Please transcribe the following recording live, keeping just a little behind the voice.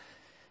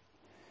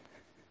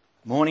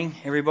Morning,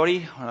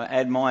 everybody. I want to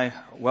add my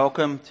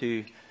welcome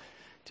to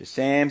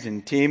Sam's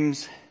and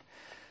Tim's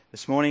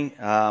this morning.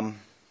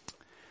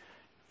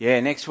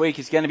 Next week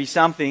is going to be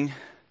something.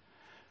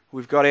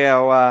 We've got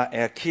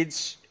our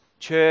kids'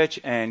 church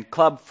and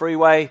Club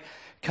Freeway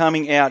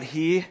coming out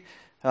here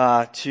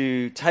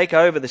to take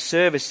over the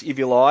service, if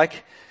you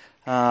like,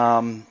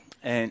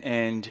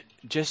 and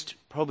just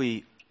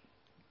probably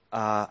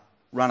run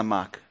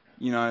amok.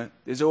 You know,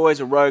 there's always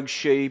a rogue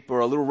sheep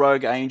or a little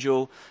rogue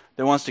angel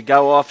that wants to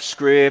go off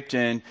script,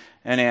 and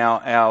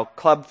our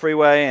Club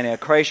Freeway and our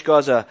creche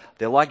guys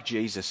they're like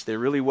Jesus. They're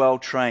really well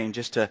trained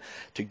just to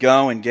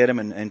go and get them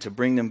and to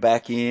bring them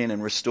back in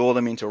and restore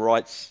them into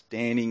right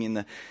standing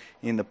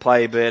in the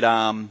play. But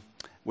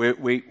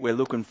we're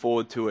looking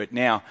forward to it.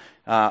 Now,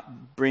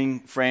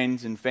 bring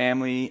friends and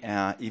family.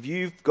 If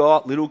you've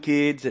got little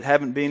kids that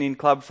haven't been in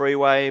Club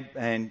Freeway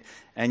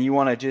and you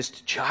want to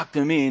just chuck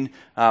them in,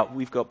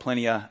 we've got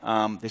plenty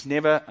of, there's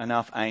never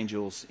enough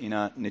angels in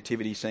a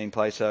nativity scene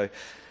play, so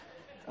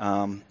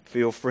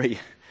feel free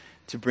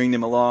to bring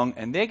them along.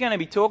 And they're going to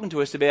be talking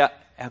to us about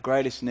our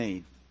greatest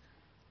need,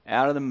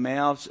 out of the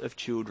mouths of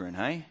children,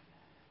 hey?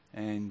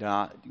 And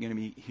you're going to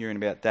be hearing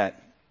about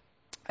that.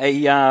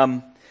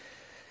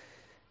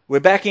 We're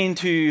back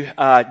into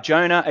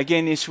Jonah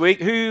again this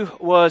week. Who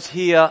was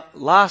here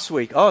last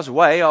week? I was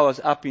away. I was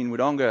up in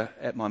Wodonga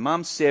at my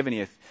mum's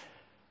 70th.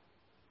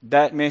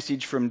 That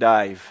message from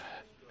Dave.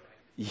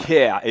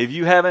 Yeah, if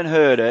you haven't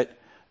heard it,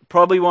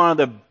 probably one of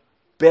the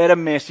better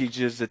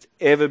messages that's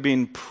ever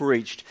been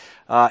preached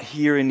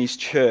here in this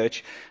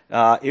church.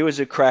 It was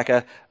a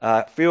cracker.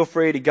 Feel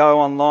free to go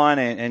online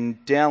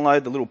and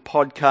download the little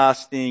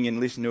podcast thing and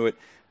listen to it.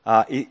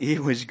 It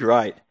was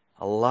great.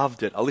 I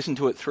loved it. I listened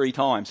to it 3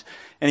 times.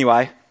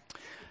 Anyway,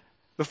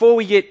 before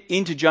we get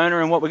into Jonah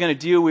and what we're going to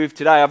deal with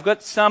today, I've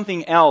got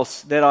something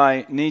else that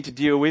I need to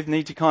deal with,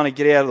 need to kind of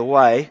get out of the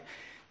way.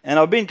 And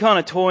I've been kind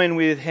of toying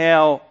with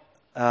how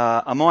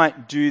I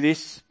might do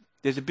this.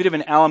 There's a bit of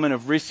an element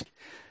of risk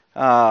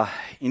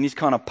in this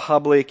kind of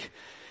public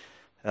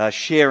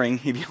sharing,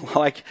 if you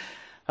like.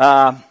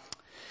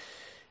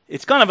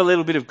 It's kind of a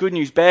little bit of good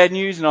news, bad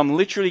news, and I'm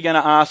literally going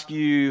to ask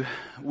you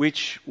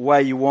which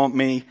way you want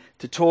me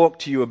to talk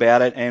to you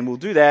about it, and we'll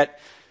do that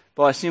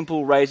by a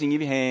simple raising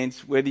of your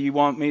hands. Whether you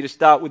want me to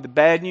start with the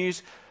bad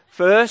news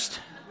first,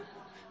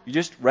 you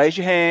just raise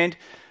your hand,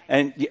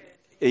 and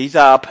ease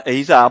up.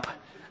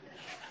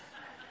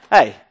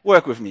 Hey,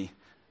 work with me.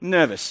 I'm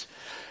nervous.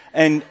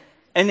 And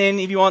then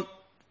if you want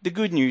the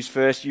good news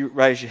first, you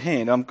raise your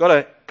hand. I've got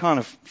a kind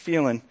of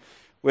feeling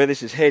where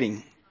this is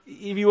heading.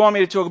 If you want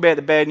me to talk about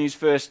the bad news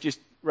first, just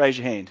raise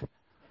your hand.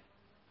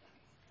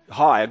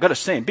 Hi, I've got to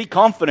see him. Be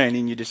confident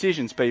in your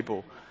decisions,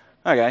 people.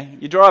 Okay,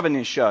 you're driving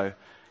this show.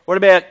 What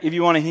about if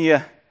you want to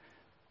hear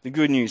the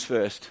good news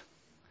first?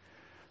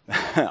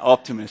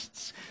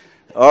 Optimists.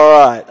 All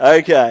right,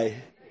 okay.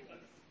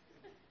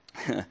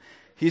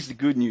 Here's the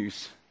good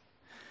news.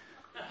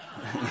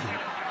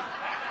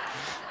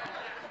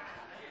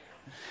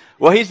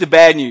 Well, here's the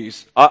bad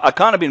news. I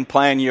kind of been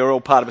playing you're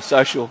all part of a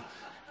social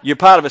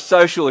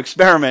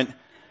experiment.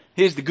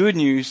 Here's the good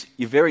news.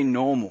 You're very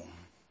normal.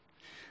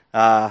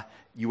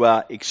 You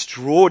are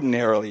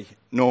extraordinarily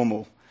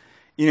normal.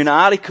 In an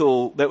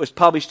article that was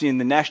published in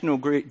the National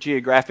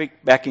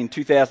Geographic back in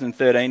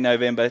 2013,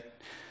 November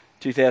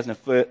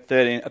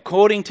 2013,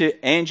 according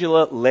to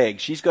Angela Legg,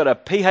 she's got a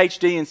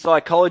PhD in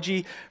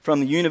psychology from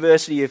the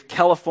University of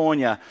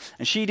California,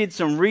 and she did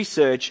some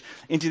research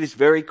into this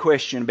very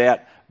question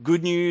about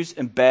good news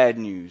and bad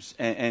news,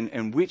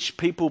 and which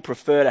people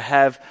prefer to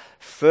have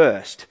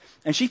first.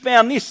 And she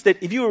found this,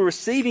 that if you were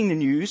receiving the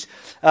news,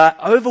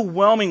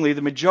 overwhelmingly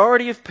the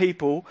majority of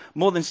people,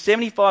 more than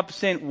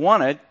 75%,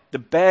 wanted the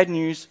bad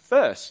news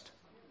first.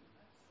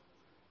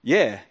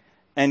 Yeah.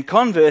 And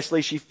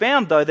conversely, she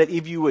found, though, that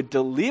if you were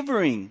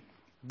delivering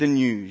the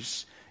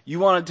news, you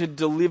wanted to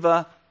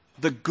deliver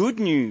the good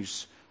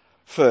news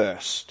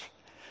first.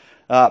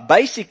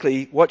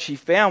 Basically, what she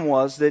found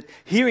was that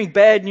hearing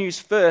bad news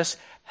first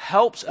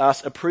helps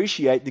us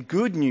appreciate the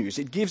good news.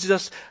 It gives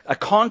us a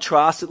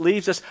contrast that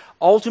leaves us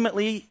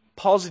ultimately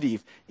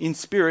positive in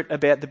spirit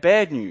about the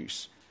bad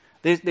news.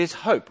 There's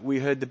hope. We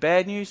heard the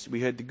bad news,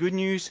 we heard the good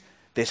news,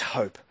 there's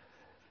hope.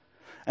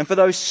 And for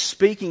those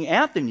speaking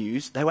out the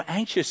news, they were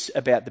anxious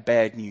about the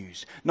bad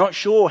news, not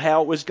sure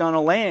how it was going to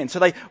land. So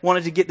they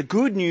wanted to get the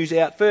good news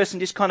out first and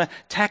just kind of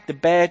tack the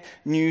bad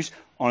news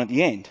on at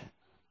the end.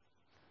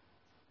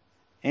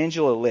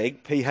 Angela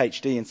Legg,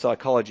 PhD in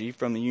psychology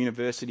from the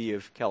University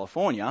of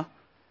California,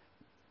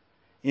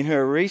 in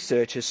her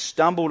research has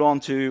stumbled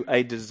onto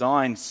a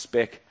design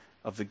spec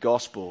of the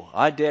gospel.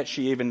 I doubt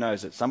she even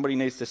knows it. Somebody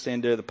needs to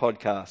send her the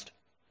podcast.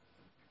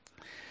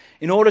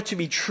 In order to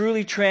be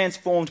truly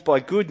transformed by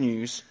good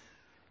news,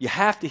 you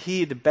have to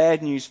hear the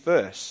bad news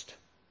first.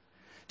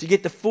 To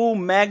get the full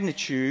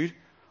magnitude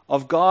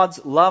of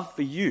God's love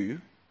for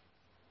you,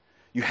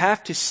 you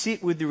have to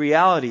sit with the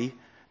reality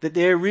that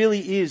there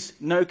really is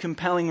no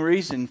compelling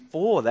reason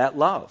for that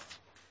love.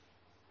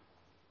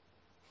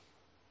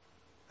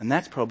 And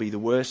that's probably the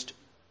worst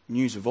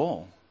news of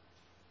all.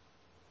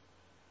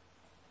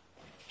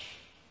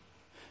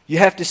 You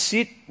have to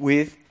sit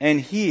with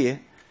and hear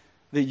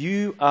that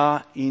you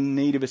are in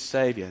need of a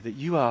Saviour, that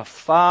you are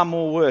far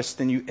more worse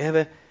than you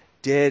ever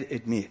dared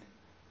admit,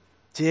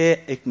 dare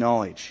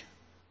acknowledge.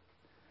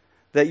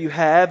 That you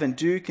have and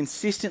do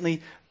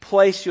consistently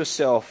place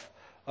yourself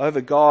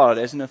over God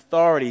as an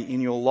authority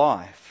in your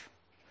life,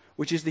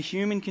 which is the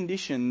human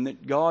condition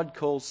that God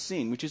calls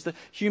sin, which is the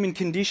human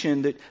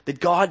condition that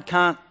God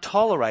can't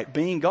tolerate,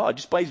 being God,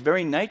 just by his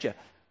very nature,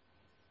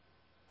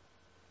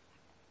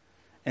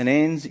 and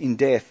ends in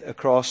death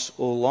across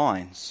all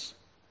lines.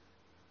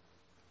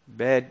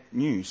 Bad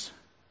news.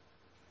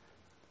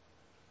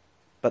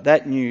 But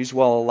that news,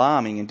 while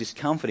alarming and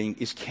discomforting,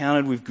 is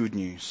countered with good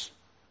news.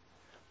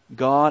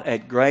 God,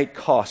 at great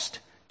cost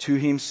to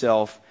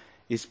himself,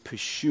 is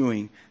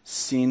pursuing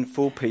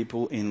sinful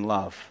people in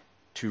love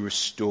to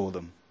restore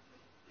them.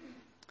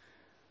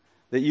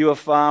 That you are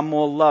far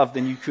more loved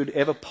than you could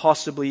ever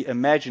possibly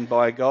imagine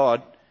by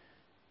God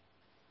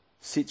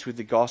sits with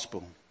the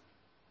gospel.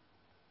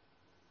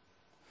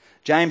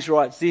 James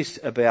writes this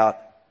about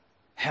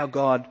how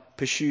God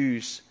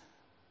pursues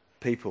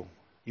people.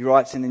 He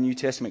writes in the New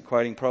Testament,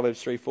 quoting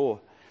Proverbs 3:4,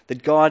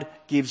 that God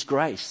gives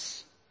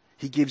grace.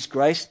 He gives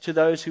grace to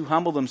those who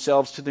humble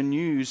themselves to the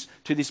news,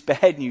 to this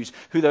bad news,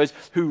 those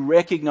who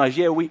recognize,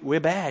 we're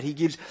bad. He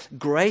gives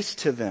grace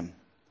to them.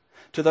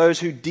 To those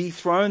who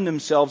dethrone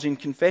themselves in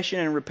confession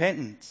and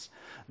repentance,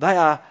 they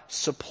are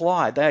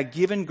supplied, they are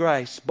given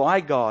grace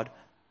by God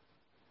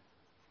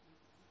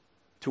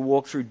to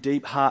walk through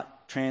deep heart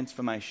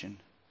transformation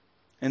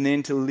and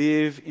then to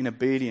live in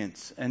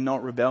obedience and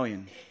not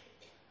rebellion.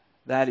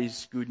 That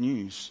is good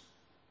news.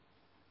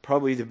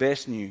 Probably the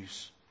best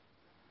news.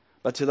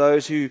 But to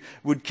those who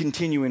would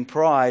continue in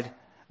pride,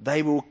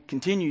 they will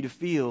continue to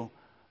feel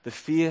the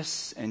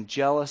fierce and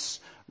jealous,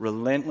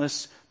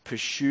 relentless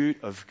pursuit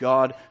of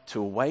God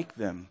to awake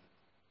them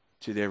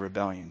to their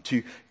rebellion,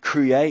 to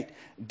create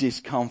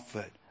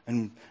discomfort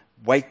and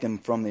wake them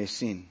from their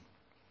sin.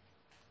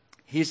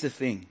 Here's the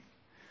thing.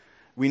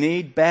 We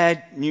need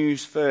bad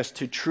news first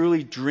to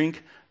truly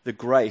drink the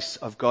grace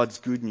of God's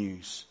good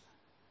news,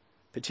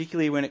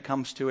 particularly when it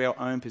comes to our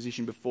own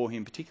position before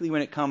him, particularly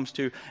when it comes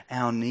to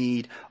our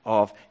need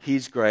of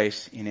his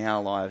grace in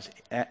our lives,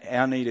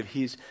 our need of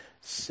his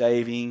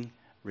saving,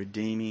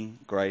 redeeming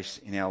grace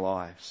in our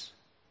lives.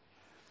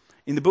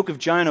 In the book of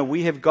Jonah,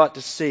 we have got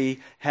to see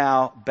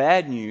how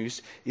bad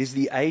news is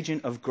the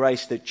agent of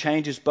grace that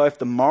changes both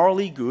the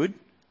morally good,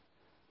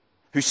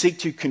 who seek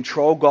to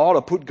control God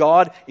or put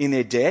God in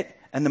their debt,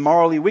 and the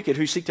morally wicked,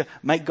 who seek to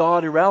make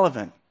God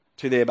irrelevant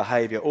to their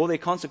behavior or their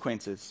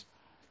consequences.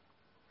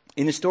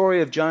 In the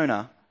story of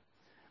Jonah,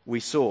 we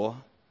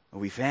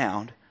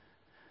found,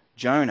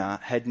 Jonah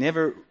had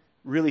never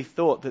really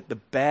thought that the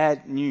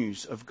bad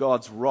news of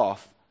God's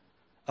wrath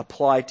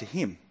applied to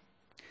him.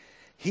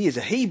 He is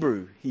a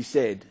Hebrew, he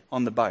said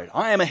on the boat.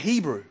 I am a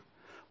Hebrew,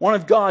 one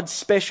of God's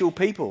special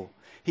people.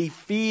 He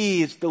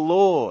fears the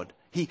Lord.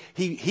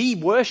 He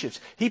worships.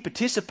 He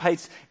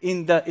participates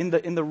in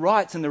the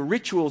rites and the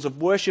rituals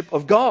of worship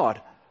of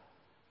God,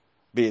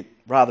 be it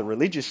rather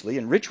religiously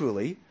and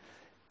ritually,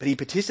 but he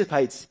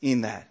participates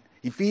in that.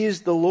 He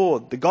fears the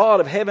Lord, the God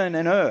of heaven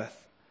and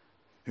earth,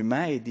 who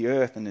made the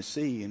earth and the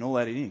sea and all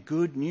that in it.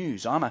 Good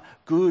news. I'm a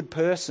good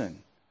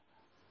person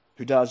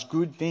who does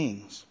good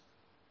things.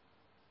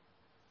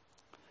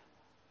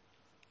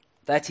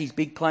 That's his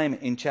big claim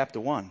in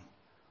chapter 1.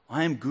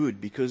 I am good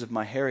because of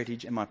my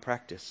heritage and my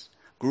practice.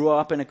 Grew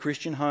up in a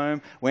Christian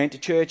home, went to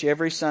church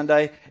every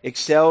Sunday,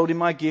 excelled in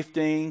my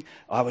gifting.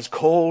 I was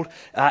called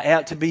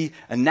out to be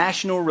a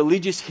national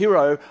religious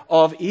hero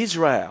of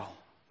Israel.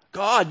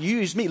 God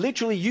used me,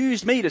 literally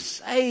used me to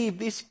save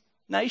this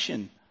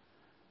nation.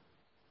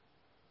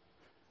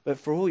 But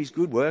for all his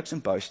good works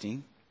and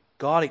boasting,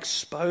 God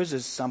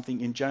exposes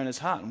something in Jonah's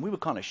heart, and we were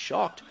kind of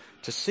shocked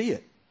to see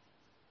it.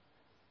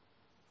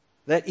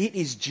 That it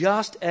is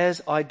just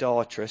as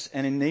idolatrous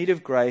and in need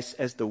of grace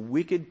as the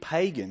wicked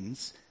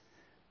pagans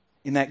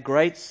in that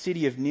great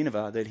city of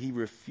Nineveh that he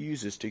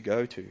refuses to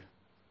go to.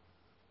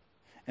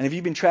 And if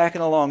you've been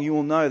tracking along, you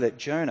will know that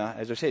Jonah,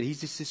 as I said,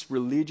 he's just this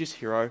religious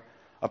hero,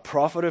 a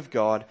prophet of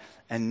God,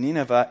 and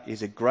Nineveh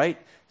is a great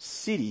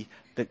city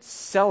that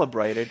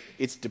celebrated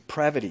its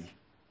depravity,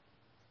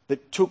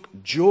 that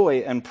took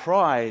joy and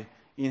pride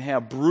in how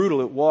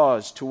brutal it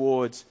was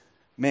towards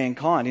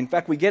mankind. In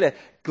fact, we get a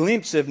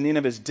glimpse of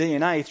Nineveh's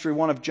DNA through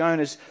one of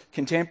Jonah's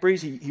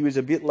contemporaries. He was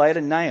a bit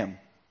later, Nahum.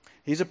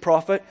 He's a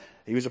prophet.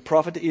 He was a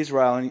prophet to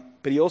Israel,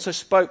 but he also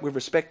spoke with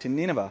respect to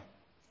Nineveh.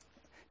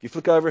 If you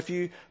flick over a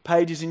few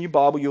pages in your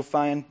Bible, you'll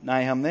find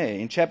Nahum there.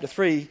 In chapter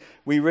 3,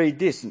 we read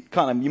this.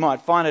 You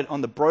might find it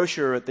on the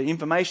brochure at the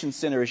information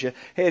center as you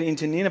head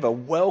into Nineveh.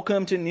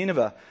 Welcome to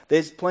Nineveh.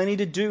 There's plenty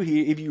to do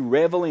here if you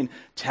revel in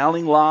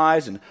telling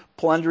lies and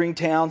plundering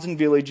towns and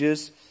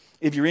villages.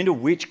 If you're into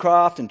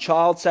witchcraft and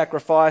child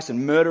sacrifice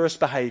and murderous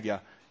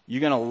behavior,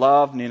 you're going to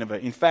love Nineveh.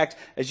 In fact,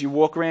 as you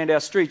walk around our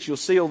streets, you'll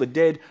see all the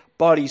dead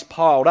bodies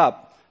piled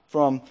up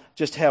from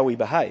just how we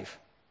behave.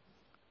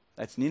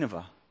 That's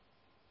Nineveh.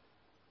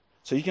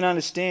 So you can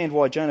understand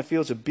why Jonah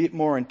feels a bit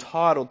more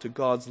entitled to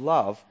God's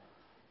love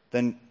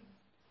than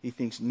he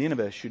thinks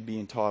Nineveh should be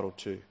entitled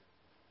to.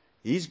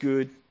 He's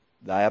good,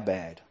 they are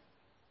bad.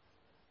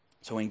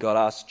 So when God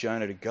asks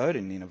Jonah to go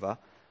to Nineveh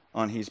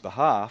on his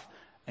behalf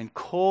and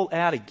call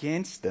out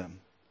against them,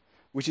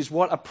 which is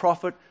what a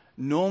prophet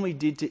normally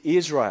did to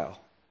Israel,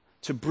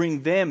 to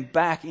bring them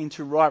back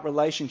into right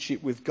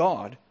relationship with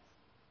God,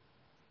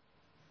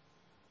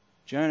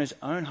 Jonah's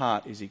own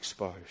heart is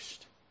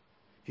exposed.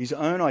 His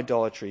own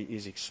idolatry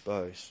is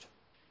exposed.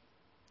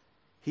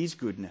 His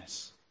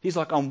goodness. He's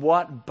like, on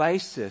what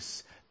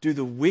basis do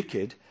the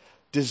wicked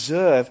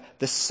deserve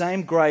the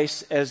same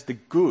grace as the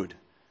good?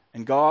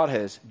 And God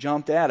has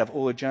jumped out of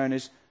all of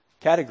Jonah's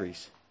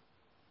categories.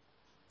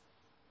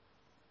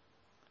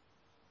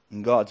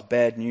 And God's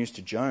bad news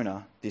to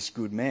Jonah, this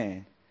good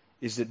man,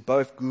 is that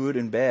both good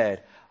and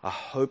bad are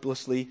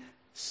hopelessly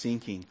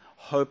sinking,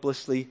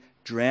 hopelessly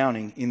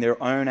drowning in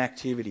their own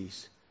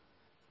activities.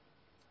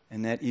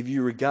 And that if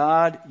you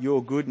regard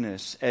your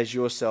goodness as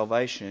your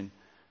salvation,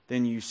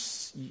 then you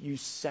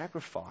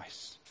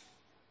sacrifice,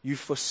 you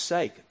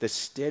forsake the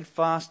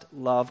steadfast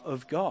love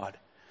of God.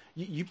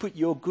 You put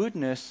your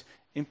goodness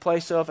in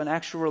place of an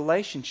actual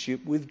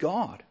relationship with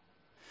God.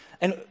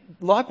 And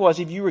likewise,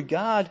 if you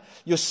regard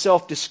your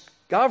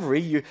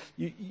self-discovery,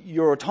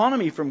 your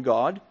autonomy from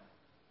God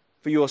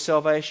for your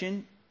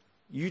salvation,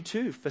 you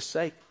too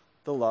forsake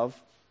the love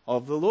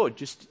of the Lord,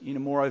 just in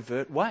a more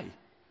overt way.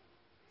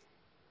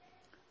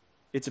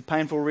 It's a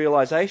painful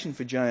realization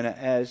for Jonah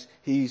as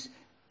he's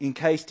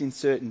encased in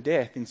certain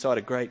death inside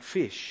a great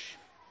fish.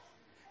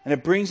 And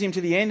it brings him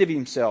to the end of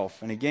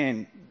himself. And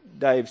again,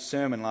 Dave's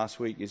sermon last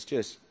week is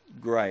just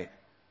great.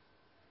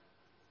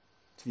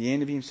 To the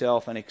end of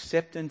himself, and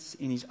acceptance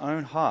in his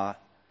own heart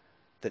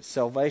that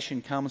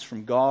salvation comes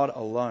from God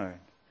alone,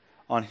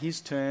 on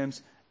his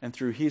terms and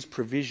through his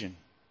provision.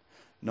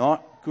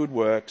 Not good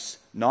works,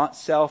 not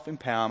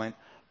self-empowerment,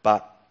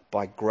 but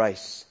by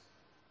grace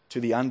to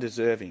the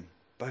undeserving,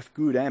 both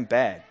good and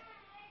bad.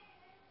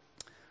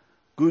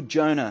 Good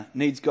Jonah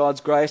needs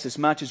God's grace as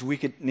much as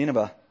wicked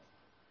Nineveh.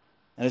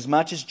 And as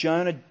much as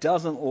Jonah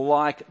doesn't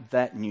like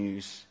that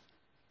news,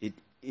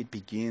 it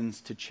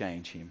begins to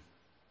change him.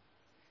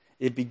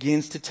 It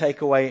begins to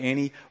take away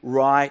any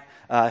right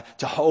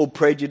to hold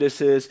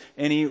prejudices,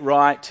 any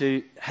right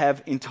to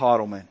have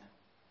entitlement.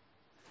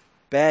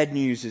 Bad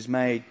news is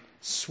made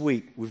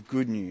sweet with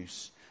good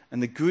news.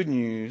 And the good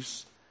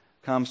news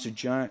comes to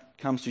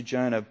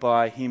Jonah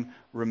by him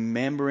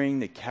remembering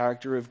the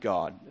character of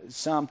God.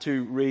 Psalm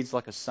 2 reads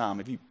like a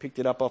psalm. If you picked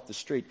it up off the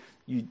street,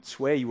 you'd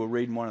swear you were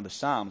reading one of the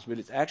psalms, but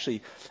it's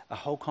actually a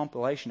whole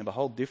compilation of a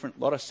whole different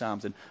lot of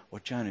psalms. And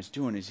what Jonah's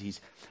doing is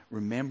he's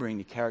remembering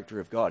the character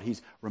of God.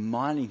 He's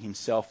reminding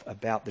himself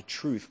about the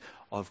truth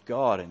of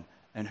God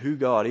and who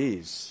God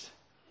is.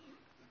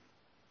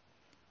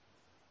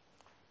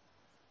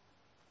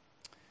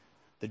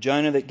 The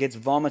Jonah that gets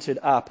vomited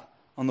up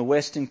on the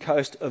western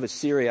coast of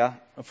Assyria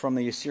from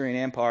the Assyrian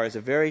Empire is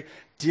a very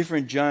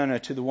different Jonah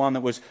to the one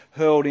that was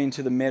hurled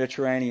into the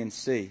Mediterranean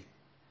Sea.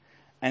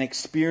 An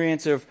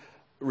experience of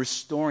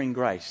restoring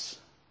grace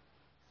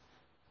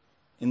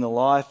in the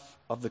life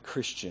of the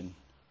Christian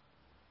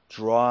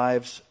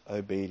drives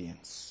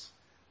obedience.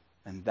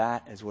 And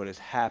that is what has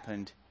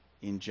happened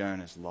in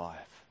Jonah's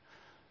life.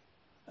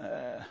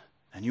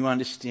 A new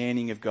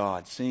understanding of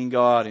God, seeing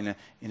God in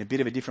a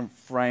bit of a different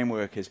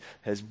framework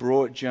has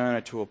brought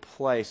Jonah to a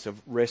place of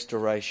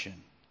restoration.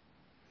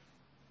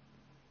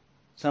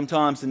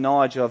 Sometimes the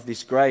knowledge of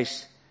this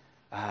grace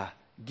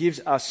gives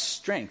us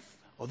strength.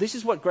 Well, this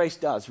is what grace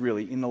does,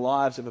 really, in the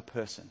lives of a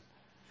person.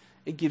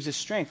 It gives us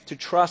strength to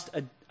trust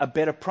a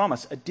better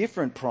promise, a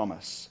different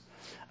promise,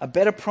 a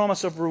better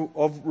promise of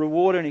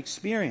reward and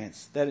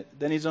experience than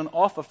is on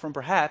offer from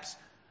perhaps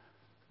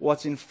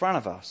what's in front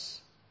of us.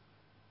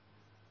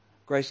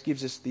 Grace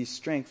gives us the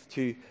strength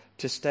to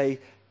stay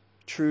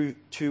true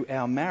to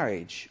our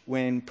marriage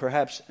when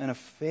perhaps an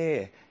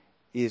affair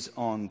is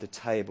on the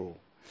table.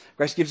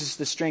 Grace gives us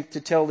the strength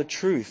to tell the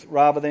truth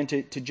rather than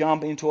to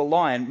jump into a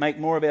lie and make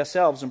more of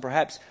ourselves than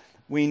perhaps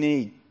we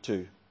need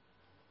to.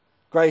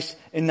 Grace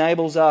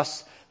enables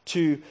us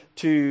to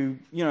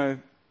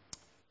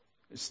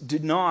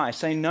deny,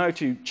 say no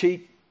to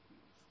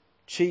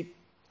cheap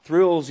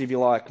thrills, if you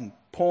like, and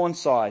porn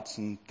sites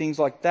and things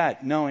like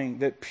that, knowing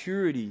that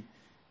purity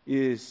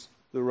is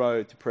the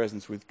road to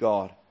presence with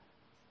God.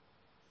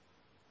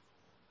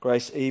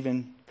 Grace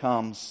even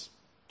comes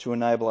to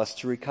enable us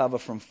to recover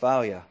from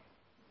failure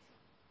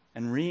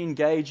and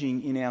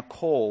re-engaging in our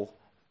call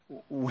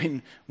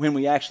when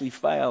we actually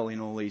fail in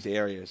all these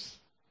areas.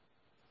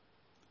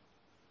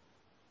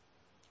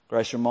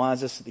 Grace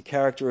reminds us that the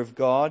character of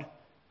God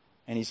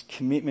and his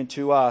commitment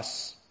to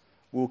us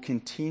will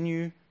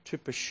continue to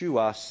pursue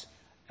us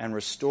and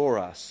restore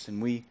us.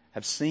 And we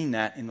have seen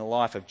that in the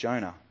life of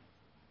Jonah.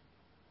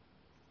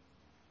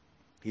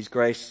 His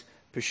grace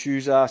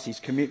pursues us, his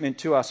commitment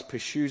to us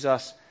pursues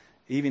us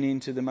even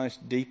into the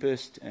most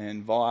deepest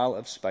and vile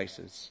of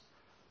spaces.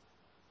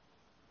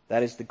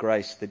 That is the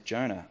grace that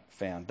Jonah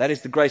found. That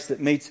is the grace that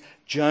meets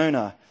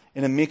Jonah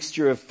in a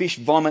mixture of fish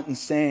vomit and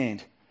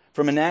sand,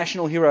 from a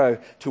national hero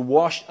to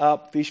washed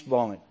up fish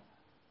vomit.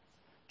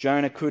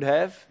 Jonah could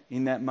have,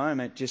 in that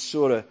moment, just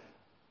sort of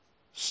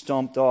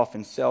stomped off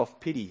in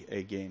self-pity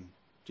again.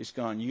 Just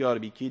going, you got to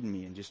be kidding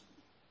me, and just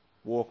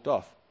walked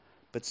off.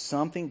 But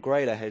something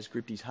greater has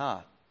gripped his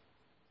heart.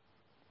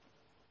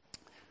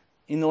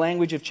 In the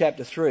language of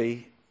chapter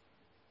 3,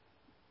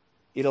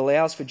 it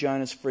allows for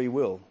Jonah's free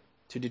will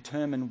to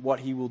determine what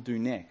he will do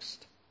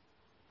next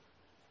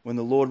when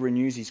the Lord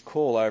renews his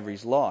call over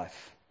his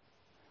life.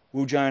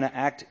 Will Jonah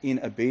act in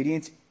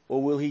obedience,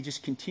 or will he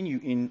just continue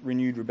in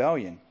renewed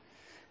rebellion?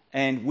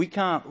 And we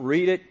can't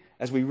read it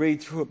as we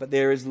read through it, but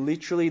there is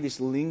literally this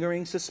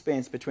lingering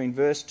suspense between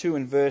verse 2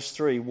 and verse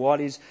 3.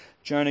 What is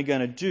Jonah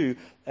going to do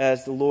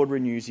as the Lord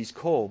renews his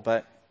call?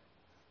 But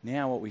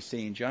now what we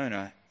see in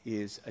Jonah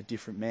is a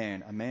different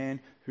man, a man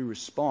who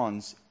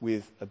responds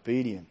with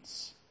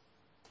obedience.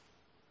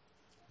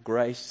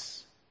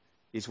 Grace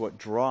is what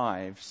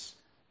drives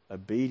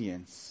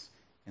obedience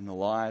in the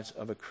lives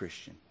of a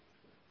Christian.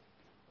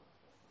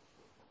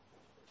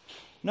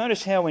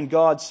 Notice how when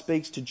God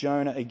speaks to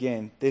Jonah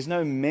again, there's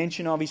no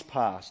mention of his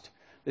past.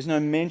 There's no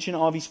mention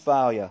of his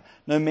failure.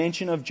 No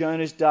mention of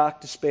Jonah's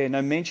dark despair.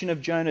 No mention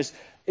of Jonah's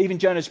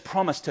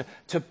promise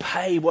to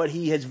pay what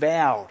he has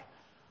vowed.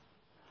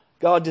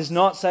 God does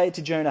not say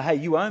to Jonah, hey,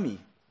 you owe me.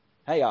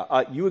 Hey,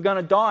 you were going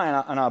to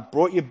die and I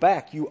brought you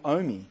back. You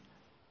owe me.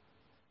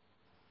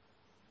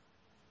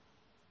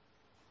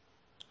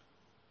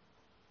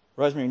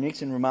 Rosemary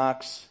Nixon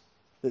remarks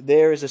that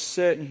there is a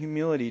certain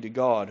humility to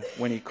God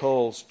when he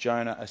calls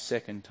Jonah a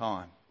second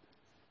time.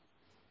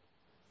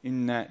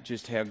 Isn't that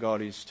just how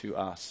God is to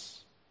us?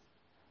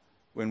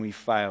 When we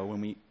fail,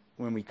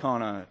 when we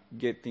kind of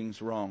get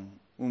things wrong,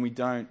 when we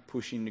don't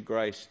push into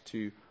grace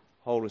to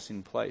hold us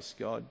in place,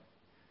 God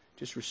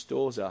just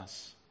restores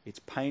us. It's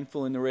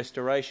painful in the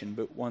restoration,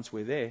 but once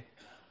we're there,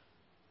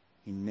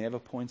 he never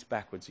points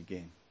backwards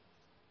again.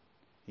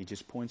 He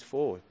just points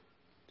forward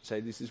to say,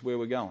 this is where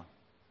we're going.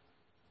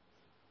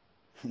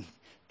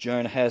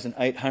 Jonah has an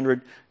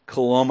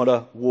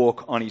 800-kilometre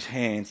walk on his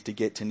hands to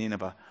get to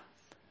Nineveh.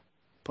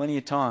 Plenty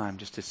of time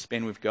just to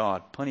spend with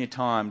God. Plenty of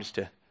time just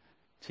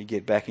to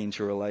get back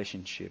into a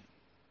relationship.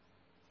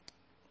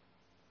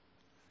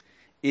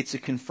 It's a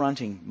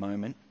confronting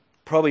moment.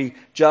 Probably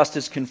just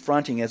as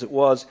confronting as it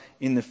was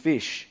in the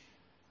fish.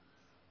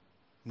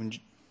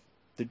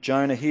 That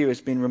Jonah here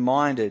has been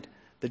reminded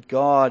that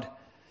God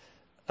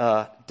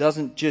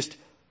doesn't just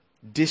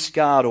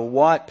discard or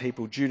wipe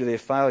people due to their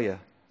failure,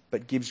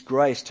 but gives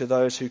grace to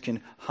those who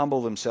can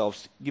humble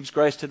themselves, gives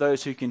grace to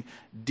those who can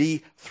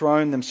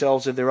dethrone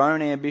themselves of their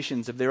own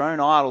ambitions, of their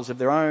own idols, of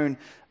their own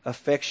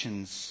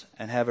affections,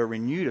 and have a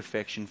renewed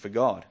affection for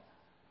God.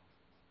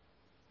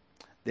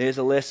 There's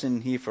a lesson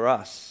here for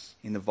us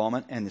in the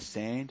vomit and the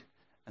sand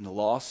and the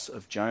loss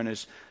of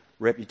Jonah's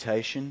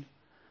reputation.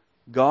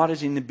 God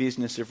is in the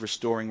business of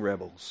restoring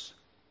rebels,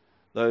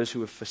 those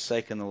who have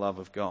forsaken the love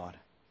of God,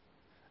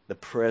 the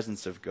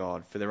presence of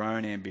God for their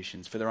own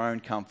ambitions, for their own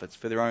comforts,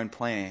 for their own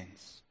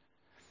plans.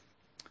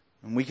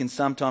 And we can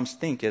sometimes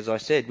think, as I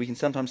said,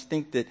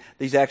 that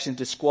these actions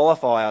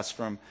disqualify us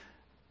from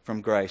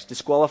grace,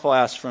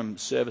 disqualify us from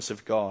service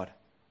of God.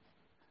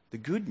 The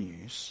good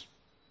news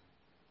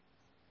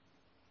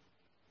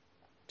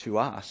to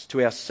us,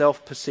 to our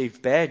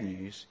self-perceived bad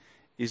news,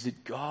 is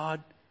that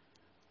God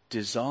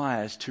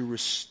desires to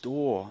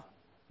restore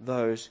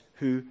those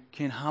who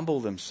can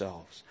humble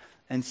themselves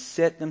and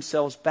set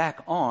themselves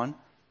back on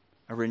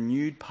a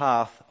renewed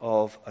path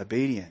of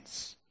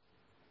obedience.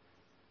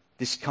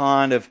 This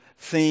kind of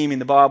theme in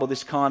the Bible,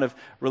 this kind of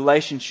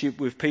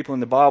relationship with people in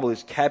the Bible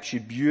is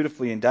captured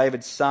beautifully in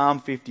David's Psalm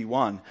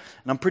 51.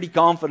 And I'm pretty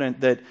confident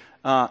that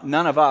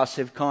none of us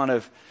have kind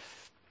of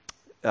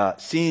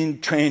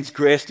sinned,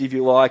 transgressed, if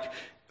you like,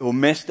 or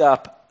messed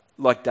up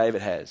like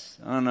David has.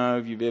 I don't know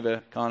if you've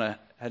ever kind of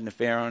had an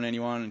affair on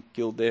anyone and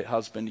killed their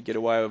husband to get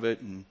away with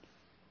it and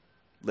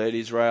led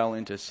Israel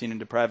into sin and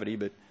depravity,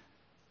 but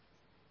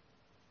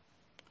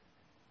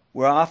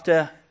where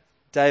after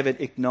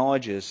David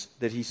acknowledges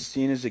that his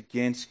sin is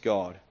against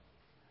God,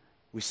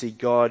 we see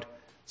God's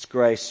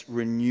grace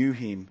renew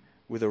him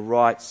with a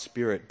right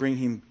spirit, bring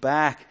him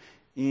back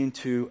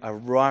into a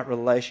right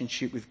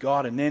relationship with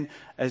God. And then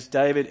as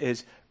David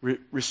is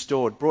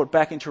restored, brought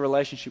back into a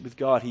relationship with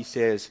God, he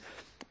says,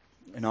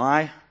 and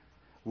I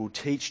will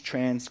teach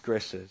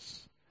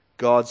transgressors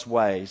God's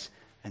ways,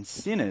 and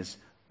sinners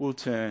will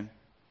turn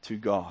to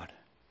God.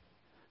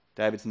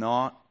 David's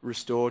not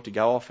restored to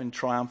go off in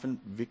triumphant,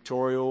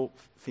 victorial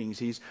things.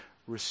 He's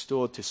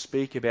restored to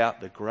speak about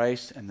the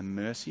grace and the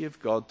mercy of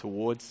God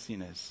towards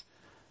sinners,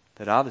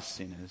 that other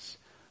sinners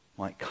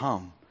might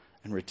come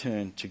and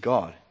return to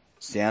God.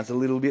 Sounds a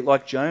little bit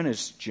like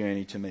Jonah's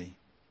journey to me.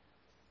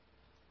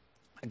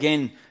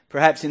 Again,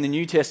 perhaps in the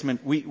New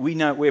Testament,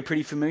 we're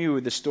pretty familiar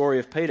with the story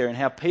of Peter and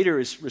how Peter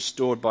is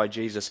restored by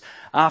Jesus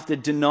after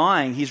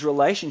denying his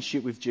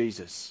relationship with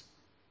Jesus.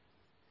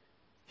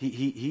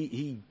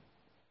 He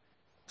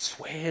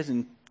swears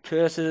and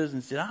curses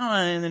and says, I don't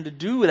have anything to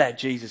do with that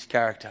Jesus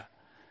character.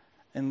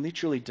 and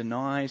literally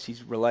denies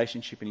his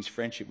relationship and his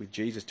friendship with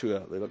Jesus to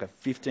a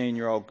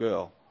 15-year-old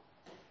girl.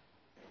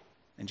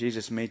 And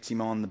Jesus meets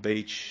him on the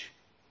beach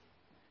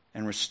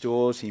and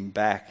restores him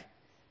back,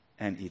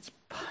 and it's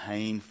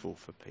painful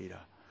for Peter.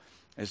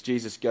 As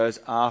Jesus goes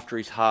after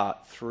his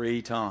heart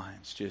 3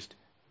 times, just,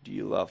 do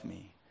you love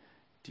me?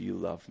 Do you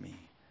love me?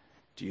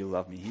 Do you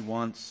love me? He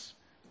wants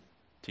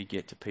to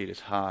get to Peter's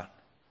heart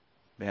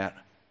about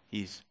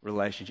his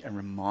relationship and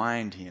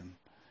remind him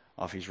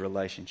of his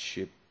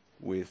relationship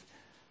with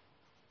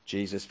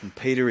Jesus. And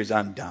Peter is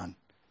undone.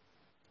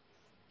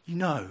 You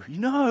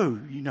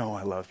know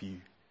I love you.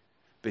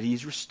 But he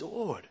is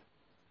restored.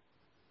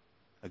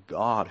 A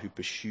God who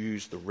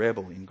pursues the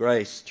rebel in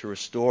grace to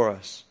restore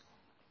us.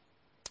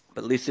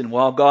 But listen,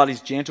 while God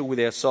is gentle with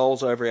our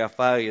souls over our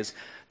failures,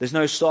 there's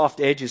no soft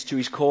edges to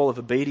his call of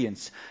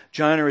obedience.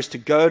 Jonah is to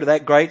go to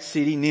that great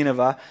city,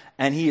 Nineveh,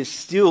 and he is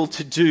still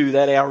to do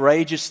that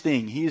outrageous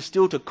thing. He is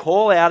still to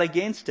call out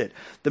against it,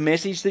 the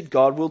message that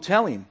God will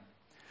tell him.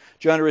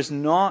 Jonah is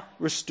not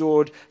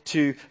restored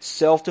to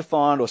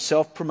self-define or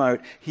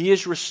self-promote. He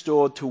is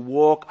restored to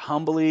walk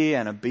humbly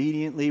and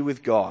obediently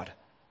with God.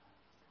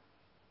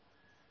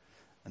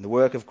 And the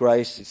work of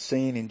grace is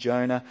seen in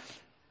Jonah,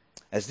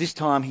 as this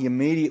time he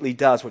immediately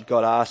does what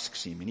God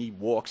asks him, and he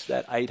walks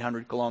that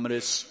 800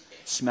 kilometres,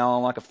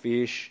 smelling like a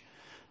fish,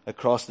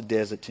 across the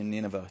desert to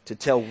Nineveh to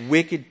tell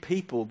wicked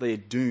people they're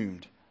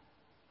doomed,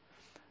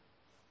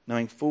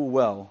 knowing full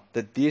well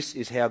that this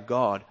is how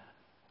God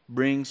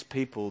brings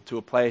people to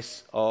a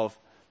place of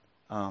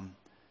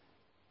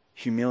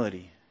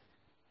humility.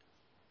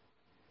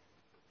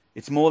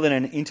 It's more than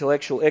an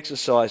intellectual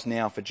exercise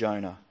now for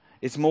Jonah.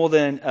 It's more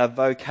than a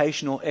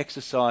vocational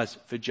exercise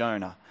for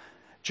Jonah.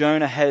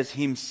 Jonah has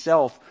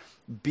himself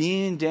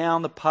been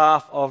down the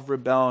path of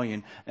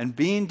rebellion and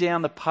been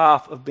down the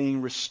path of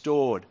being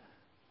restored.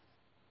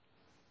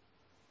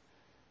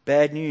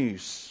 Bad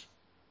news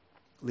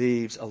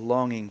leaves a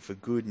longing for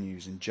good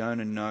news, and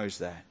Jonah knows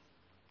that.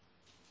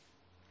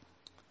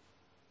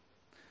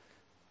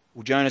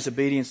 Well, Jonah's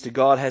obedience to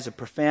God has a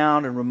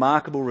profound and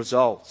remarkable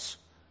results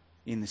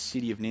in the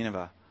city of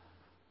Nineveh.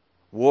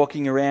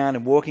 Walking around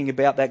and walking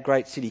about that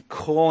great city,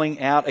 calling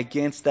out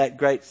against that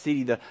great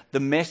city, the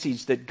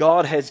message that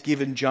God has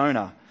given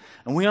Jonah.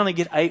 And we only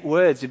get 8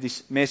 words of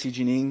this message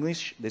in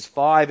English. There's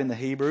 5 in the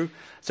Hebrew.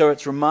 So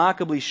it's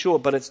remarkably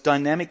short, but it's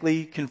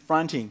dynamically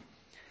confronting.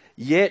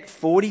 Yet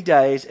 40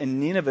 days and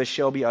Nineveh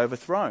shall be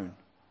overthrown.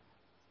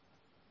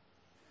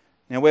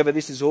 Now, whether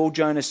this is all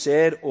Jonah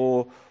said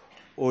or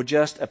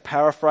just a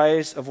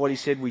paraphrase of what he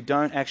said, we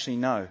don't actually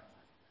know.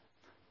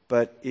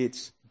 But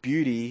its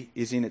beauty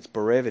is in its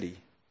brevity.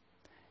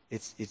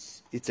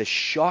 It's a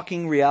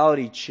shocking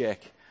reality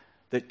check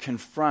that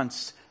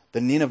confronts the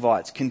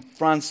Ninevites,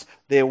 confronts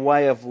their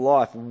way of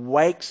life,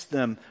 wakes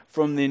them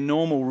from their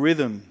normal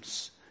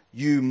rhythms.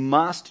 You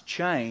must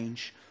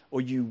change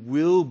or you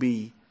will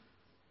be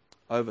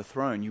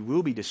overthrown. You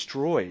will be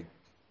destroyed.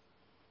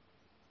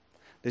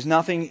 There's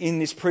nothing in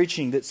this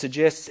preaching that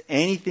suggests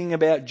anything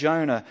about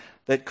Jonah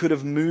that could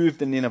have moved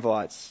the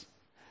Ninevites.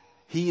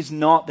 He is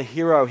not the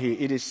hero here.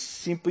 It is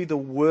simply the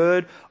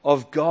word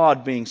of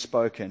God being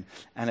spoken,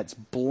 and it's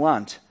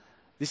blunt.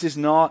 This is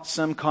not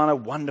some kind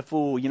of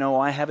wonderful,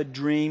 I have a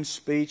dream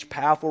speech,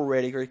 powerful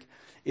rhetoric.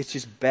 It's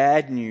just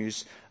bad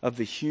news of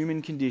the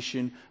human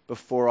condition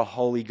before a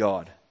holy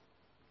God.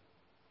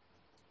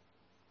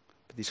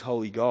 But this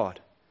holy God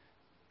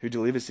who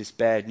delivers this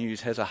bad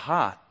news has a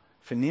heart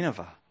for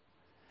Nineveh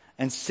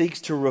and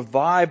seeks to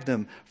revive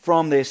them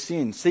from their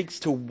sin, seeks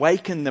to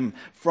waken them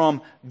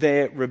from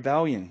their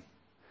rebellion.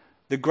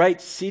 The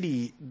great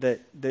city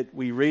that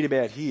we read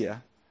about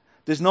here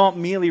does not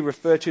merely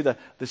refer to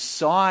the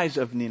size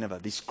of Nineveh,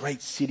 this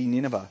great city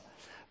Nineveh,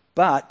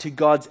 but to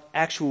God's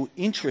actual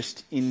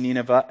interest in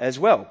Nineveh as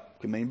well.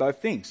 It can mean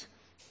both things.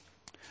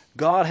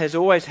 God has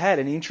always had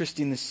an interest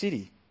in the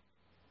city.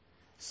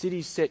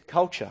 Cities set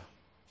culture.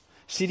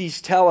 Cities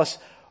tell us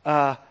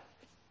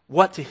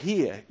what to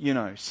hear,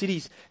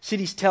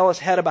 Cities tell us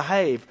how to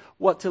behave,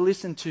 what to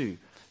listen to.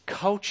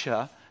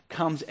 Culture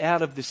comes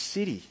out of the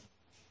city.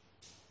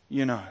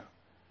 The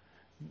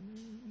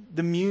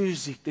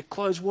music, the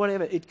clothes,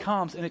 whatever, it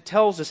comes and it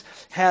tells us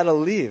how to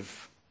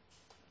live.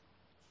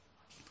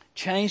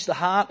 Change the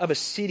heart of a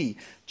city,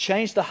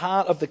 change the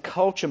heart of the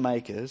culture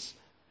makers,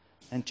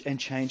 and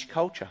change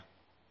culture.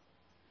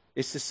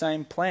 It's the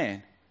same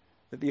plan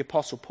that the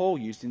Apostle Paul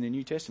used in the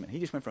New Testament. He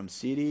just went from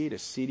city to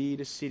city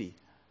to city.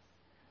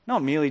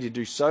 Not merely to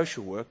do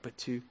social work, but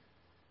to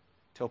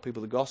tell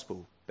people the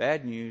gospel.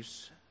 Bad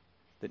news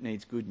that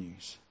needs good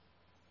news.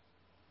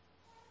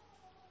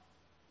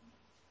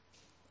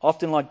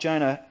 Often, like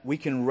Jonah, we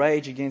can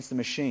rage against the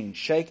machine,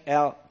 shake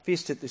our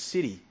fist at the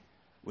city.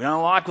 We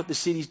don't like what the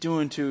city's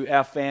doing to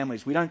our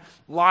families. We don't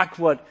like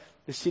what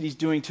the city's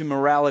doing to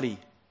morality,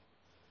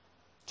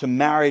 to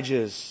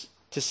marriages,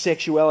 to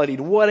sexuality,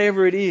 to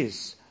whatever it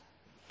is.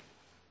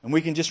 And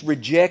we can just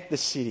reject the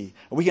city.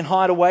 And we can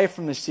hide away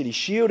from the city,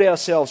 shield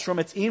ourselves from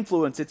its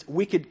influence, its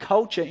wicked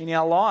culture in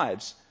our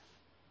lives.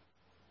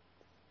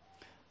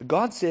 But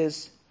God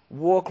says,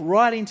 walk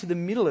right into the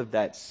middle of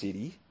that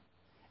city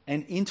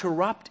and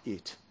interrupt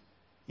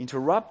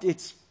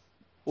its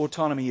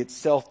autonomy, its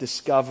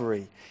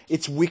self-discovery,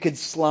 its wicked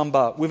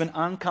slumber with an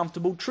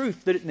uncomfortable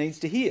truth that it needs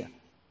to hear.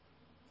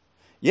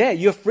 Yeah,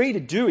 you're free to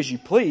do as you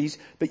please,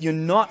 but you're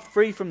not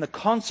free from the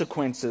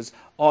consequences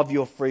of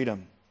your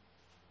freedom.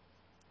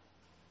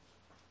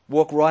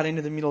 Walk right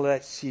into the middle of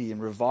that city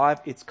and revive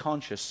its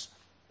conscience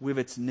with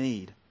its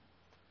need.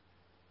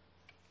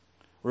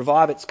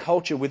 Revive its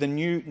culture with a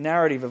new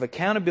narrative of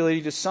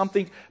accountability to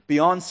something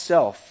beyond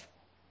self,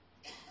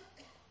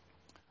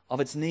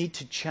 of its need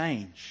to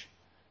change,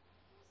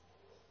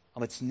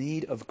 of its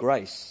need of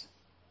grace.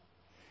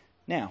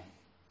 Now,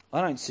 I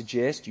don't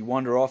suggest you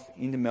wander off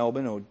into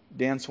Melbourne or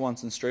down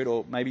Swanston Street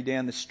or maybe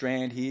down the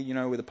Strand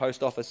here, where the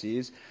post office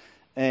is,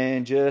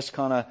 and just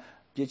kind of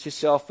get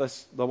yourself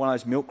one of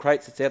those milk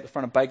crates that's out the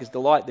front of Baker's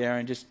Delight there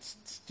and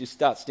just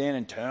start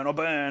standing, turn or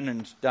burn,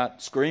 and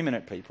start screaming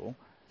at people.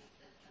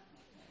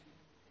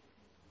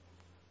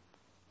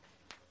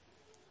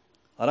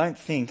 I don't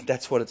think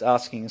that's what it's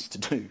asking us to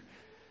do.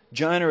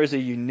 Jonah is a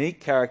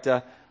unique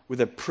character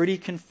with a pretty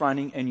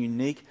confronting and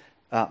unique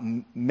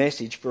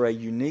message for a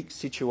unique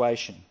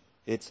situation.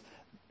 It's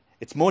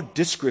more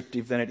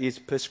descriptive than it is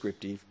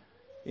prescriptive,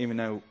 even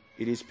though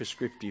it is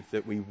prescriptive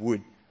that we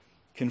would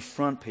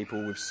confront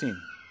people with sin.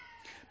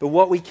 But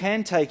what we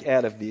can take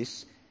out of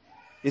this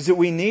is that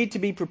we need to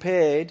be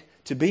prepared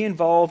to be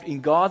involved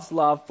in God's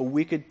love for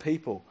wicked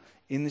people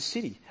in the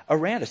city,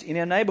 around us, in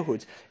our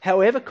neighbourhoods,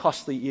 however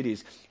costly it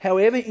is,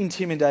 however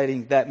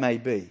intimidating that may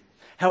be,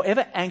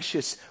 however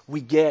anxious we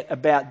get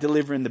about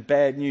delivering the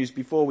bad news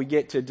before we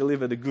get to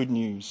deliver the good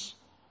news.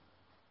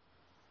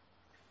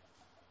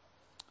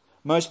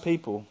 Most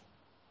people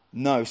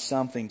know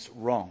something's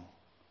wrong.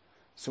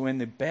 So when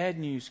the bad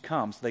news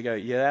comes, they go,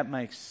 yeah, that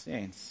makes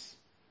sense.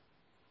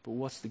 But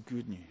what's the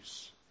good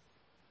news?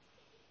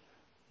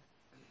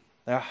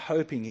 They're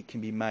hoping it can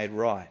be made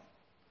right.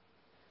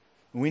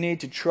 We need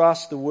to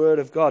trust the Word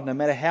of God, no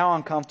matter how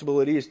uncomfortable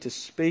it is to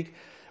speak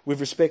with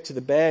respect to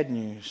the bad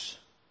news,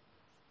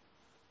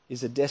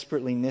 is a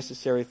desperately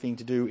necessary thing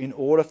to do in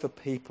order for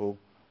people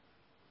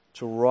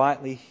to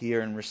rightly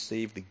hear and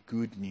receive the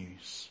good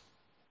news.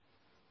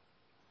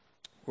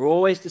 We're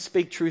always to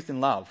speak truth in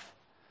love.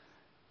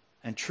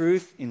 And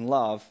truth in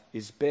love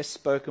is best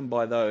spoken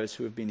by those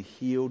who have been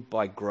healed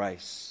by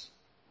grace.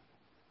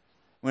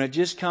 When it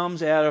just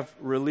comes out of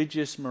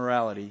religious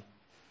morality,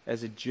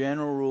 as a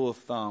general rule of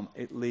thumb,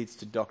 it leads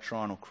to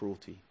doctrinal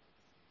cruelty.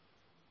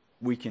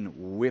 We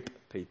can whip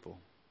people,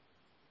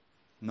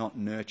 not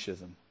nurture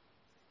them.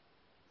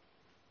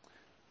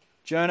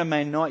 Jonah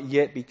may not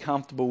yet be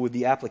comfortable with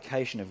the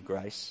application of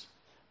grace,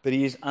 but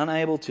he is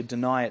unable to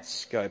deny its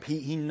scope.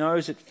 He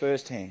knows it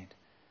firsthand.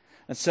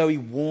 And so he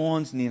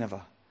warns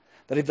Nineveh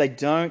that if they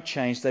don't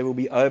change, they will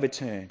be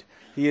overturned.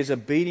 He is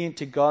obedient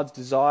to God's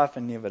desire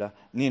for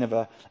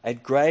Nineveh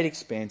at great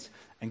expense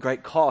and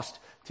great cost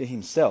to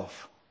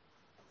himself.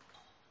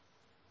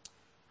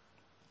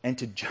 And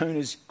to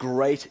Jonah's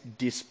great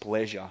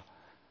displeasure,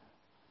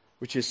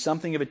 which is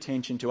something of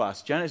attention to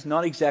us. Jonah is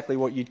not exactly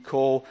what you'd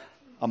call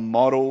a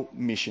model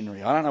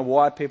missionary. I don't know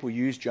why people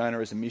use Jonah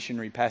as a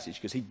missionary passage,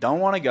 because he don't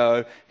want to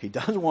go, he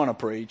doesn't want to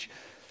preach.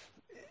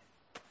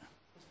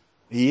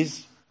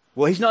 He's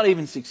not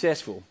even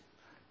successful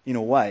in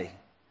a way.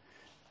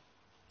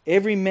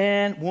 Every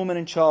man, woman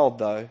and child,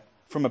 though,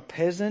 from a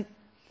peasant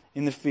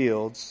in the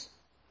fields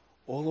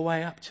all the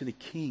way up to the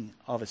king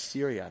of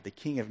Assyria, the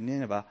king of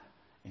Nineveh,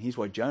 and here's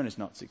why Jonah's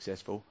not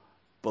successful,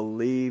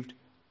 believed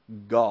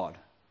God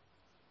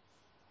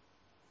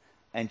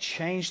and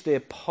changed their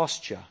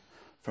posture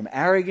from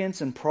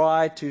arrogance and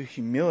pride to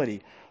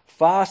humility,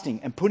 fasting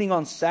and putting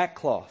on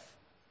sackcloth.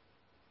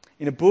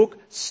 In a book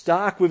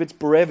stark with its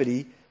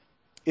brevity,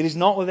 it is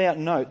not without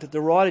note that the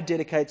writer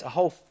dedicates a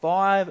whole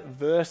 5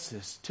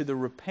 verses to the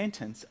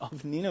repentance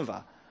of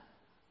Nineveh.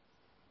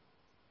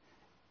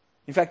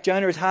 In fact,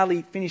 Jonah has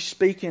hardly finished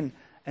speaking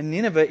and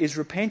Nineveh is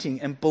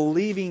repenting and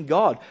believing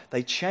God.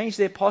 They changed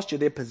their posture,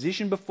 their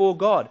position before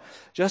God,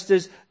 just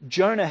as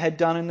Jonah had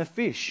done in the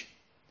fish.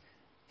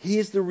 He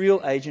is the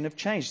real agent of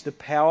change, the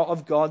power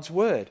of God's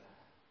word.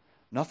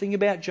 Nothing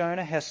about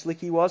Jonah, how slick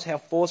he was, how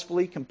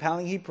forcefully,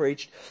 compelling he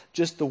preached,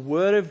 just the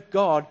word of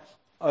God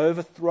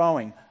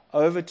overturning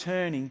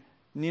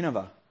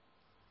Nineveh.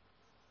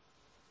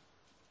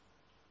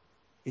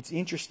 It's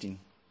interesting.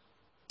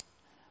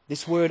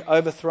 This word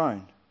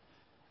overthrown,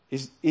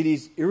 it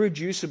is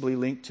irreducibly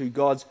linked to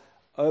God's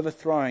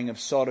overthrowing of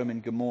Sodom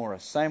and Gomorrah.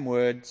 Same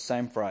word,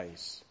 same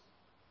phrase.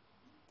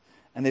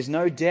 And there's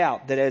no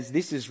doubt that as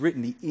this is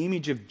written, the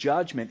image of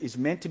judgment is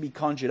meant to be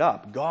conjured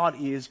up. God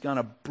is going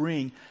to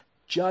bring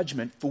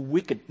judgment for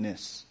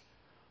wickedness.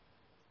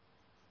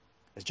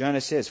 As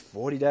Jonah says,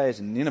 40 days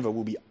and Nineveh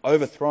will be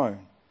overthrown.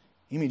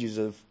 Images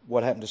of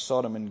what happened to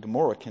Sodom and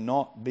Gomorrah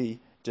cannot be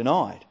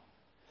denied.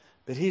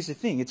 But here's the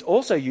thing, it's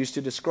also used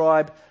to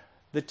describe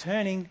the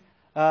turning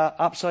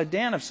upside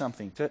down of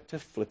something, to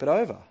flip it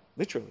over,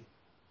 literally.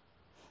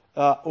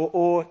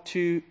 Or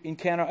to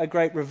encounter a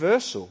great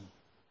reversal,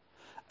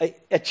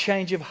 a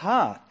change of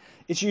heart.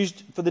 It's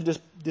used for the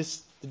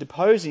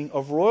deposing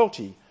of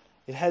royalty.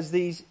 It has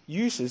these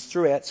uses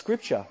throughout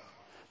Scripture.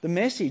 The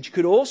message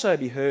could also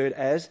be heard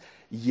as,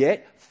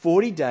 yet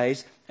 40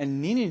 days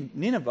and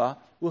Nineveh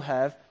will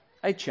have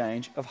a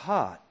change of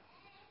heart.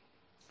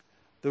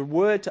 The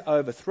word to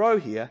overthrow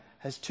here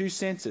has two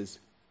senses,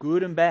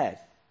 good and bad.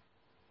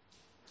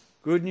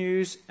 Good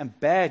news and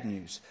bad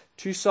news,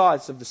 two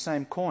sides of the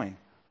same coin,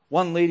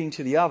 one leading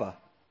to the other.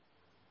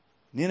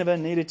 Nineveh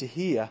needed to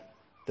hear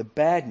the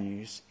bad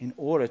news in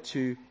order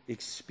to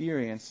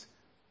experience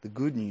the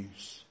good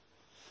news.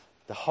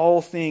 The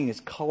whole thing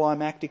is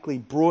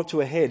climactically brought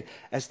to a head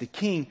as the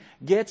king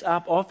gets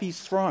up off his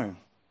throne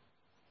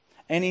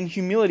and in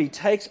humility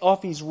takes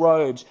off his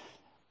robes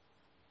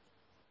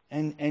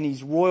and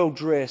his royal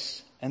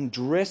dress and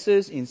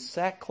dresses in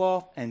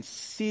sackcloth and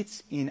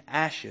sits in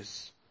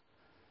ashes.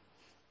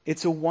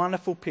 It's a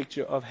wonderful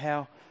picture of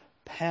how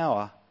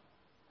power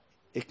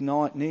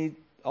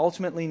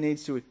ultimately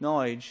needs to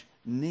acknowledge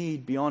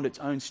need beyond its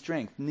own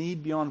strength,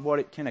 need beyond what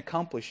it can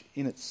accomplish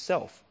in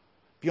itself,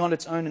 beyond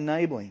its own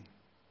enabling.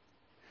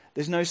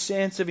 There's no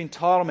sense of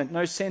entitlement,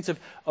 no sense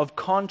of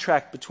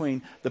contract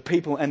between the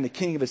people and the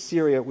king of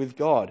Assyria with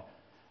God.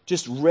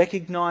 Just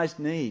recognized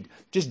need,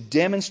 just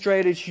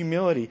demonstrated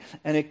humility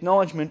and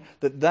acknowledgement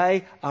that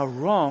they are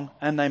wrong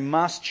and they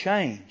must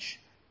change.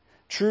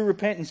 True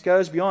repentance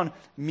goes beyond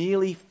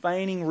merely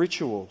feigning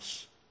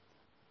rituals.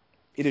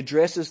 It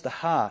addresses the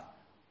heart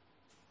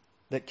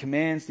that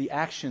commands the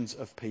actions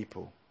of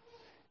people.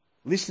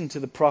 Listen to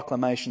the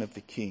proclamation of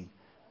the king.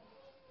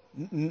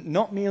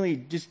 Not merely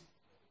just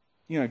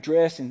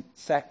dress in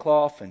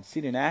sackcloth and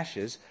sit in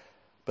ashes,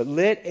 but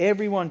let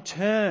everyone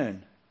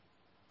turn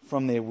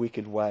from their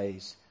wicked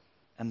ways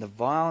and the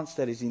violence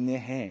that is in their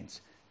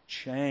hands.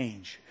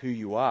 Change who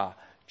you are.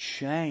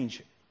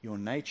 Change your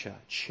nature.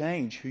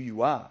 Change who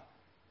you are.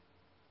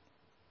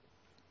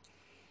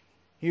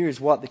 Here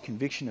is what the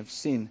conviction of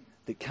sin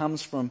that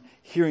comes from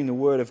hearing the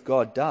word of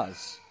God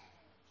does.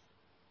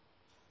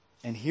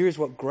 And here is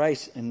what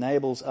grace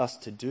enables us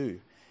to do.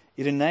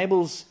 It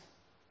enables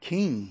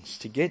kings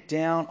to get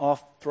down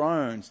off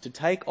thrones, to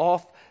take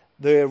off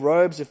their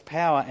robes of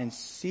power and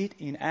sit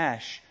in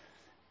ash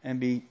and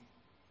be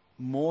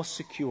more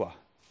secure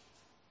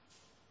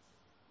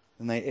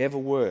than they ever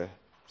were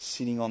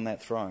sitting on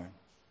that throne.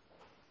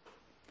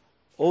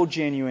 All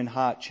genuine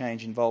heart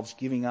change involves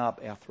giving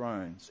up our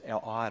thrones,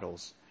 our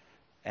idols,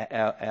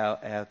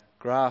 our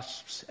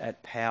grasps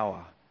at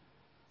power,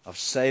 of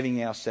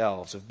saving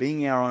ourselves, of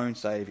being our own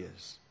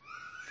saviours.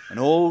 And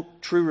all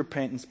true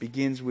repentance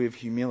begins with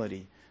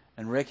humility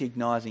and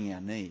recognising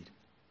our need.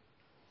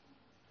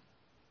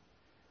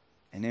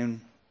 And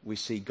then we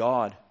see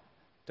God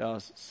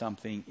does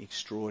something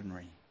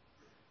extraordinary.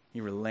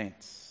 He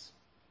relents.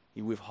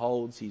 He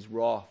withholds his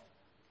wrath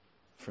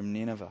from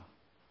Nineveh.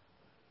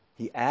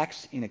 He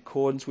acts in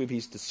accordance with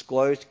his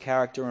disclosed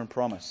character and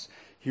promise.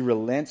 He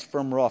relents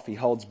from wrath. He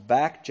holds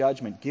back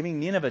judgment, giving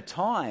Nineveh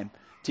time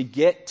to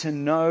get to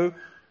know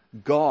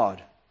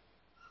God.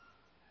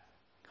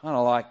 Kind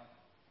of like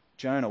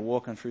Jonah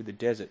walking through the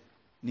desert.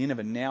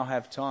 Nineveh now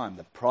have time.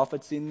 The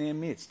prophets in their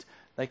midst.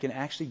 They can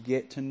actually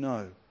get to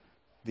know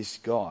this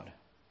God.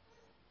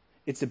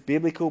 It's a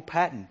biblical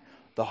pattern.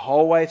 The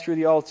whole way through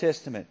the Old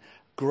Testament,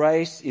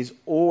 grace is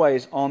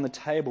always on the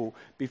table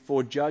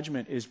before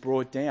judgment is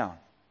brought down.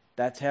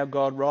 That's how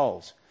God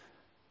rolls.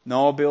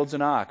 Noah builds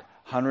an ark.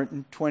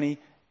 120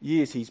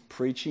 years he's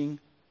preaching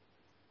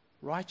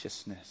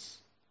righteousness.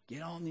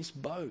 Get on this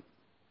boat.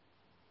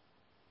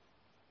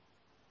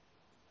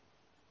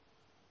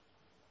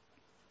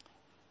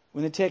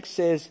 When the text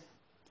says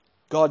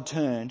God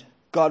turned,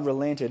 God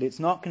relented, it's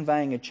not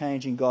conveying a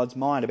change in God's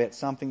mind about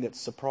something that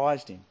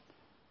surprised him.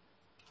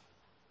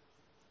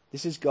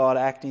 This is God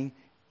acting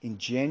in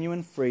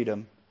genuine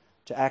freedom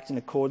to act in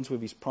accordance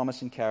with his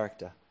promise and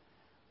character.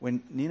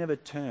 When Nineveh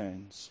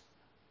turns,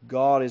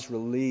 God is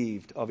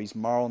relieved of his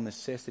moral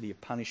necessity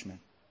of punishment,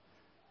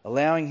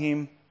 allowing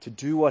him to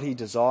do what he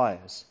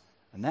desires,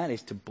 and that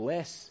is to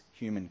bless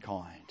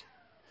humankind.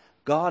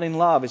 God in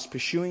love is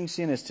pursuing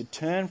sinners to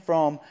turn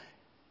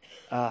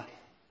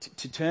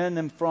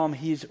them from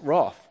his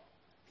wrath.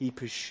 He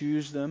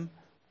pursues them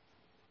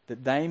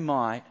that they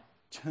might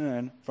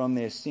turn from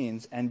their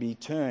sins and be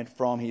turned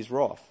from his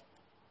wrath.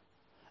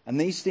 And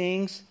these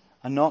things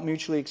are not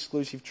mutually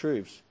exclusive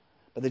truths,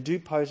 but they do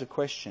pose a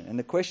question. And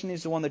the question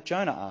is the one that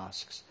Jonah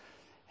asks.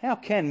 How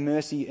can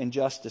mercy and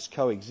justice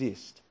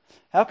coexist?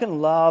 How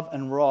can love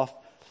and wrath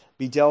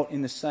be dealt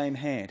in the same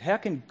hand? How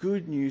can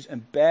good news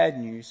and bad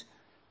news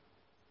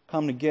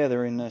come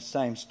together in the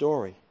same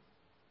story?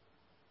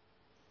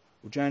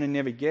 Well, Jonah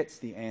never gets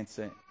the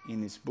answer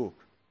in this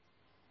book.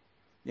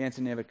 The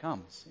answer never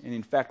comes. And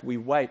in fact, we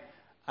wait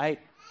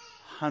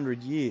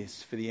 800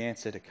 years for the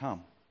answer to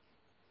come.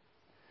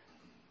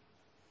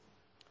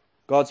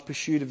 God's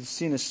pursuit of the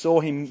sinner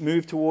saw him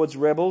move towards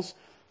rebels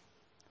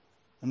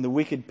and the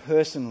wicked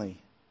personally.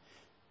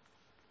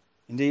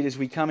 Indeed, as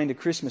we come into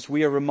Christmas,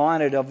 we are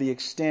reminded of the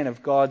extent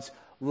of God's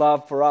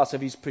love for us,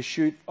 of his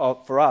pursuit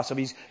for us, of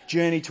his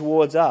journey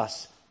towards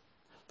us.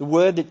 The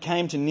word that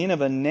came to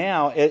Nineveh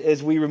now,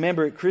 as we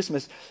remember at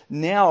Christmas,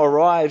 now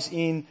arrives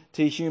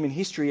into human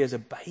history as a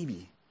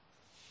baby.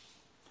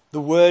 The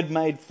Word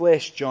made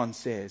flesh, John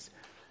says.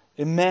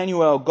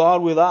 Emmanuel,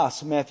 God with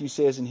us, Matthew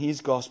says in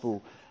his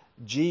Gospel.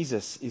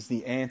 Jesus is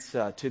the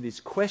answer to this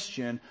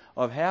question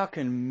of how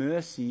can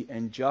mercy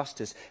and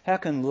justice, how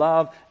can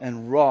love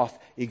and wrath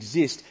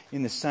exist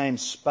in the same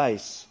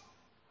space?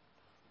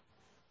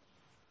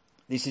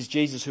 This is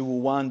Jesus who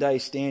will one day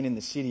stand in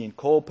the city and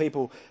call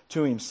people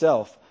to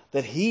himself,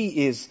 that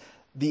he is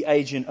the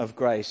agent of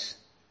grace,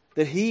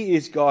 that he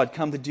is God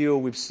come to deal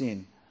with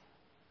sin.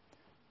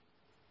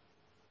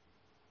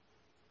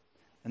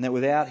 And that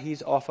without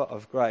his offer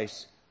of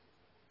grace,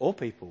 all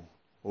people,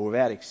 or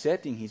without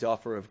accepting his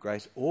offer of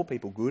grace, all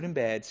people, good and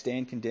bad,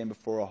 stand condemned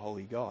before a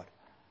holy God.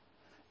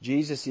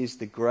 Jesus is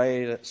the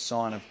greater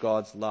sign of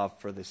God's love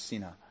for the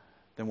sinner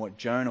than what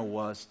Jonah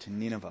was to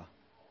Nineveh.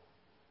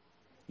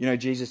 You know,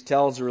 Jesus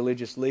tells the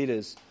religious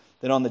leaders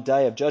that on the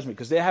day of judgment,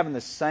 because they're having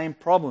the same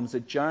problems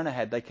that Jonah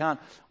had, they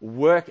can't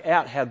work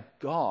out how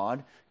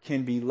God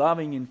can be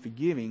loving and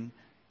forgiving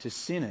to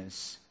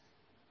sinners.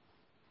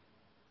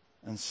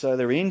 And so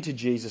they're into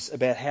Jesus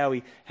about how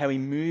he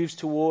moves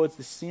towards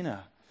the sinner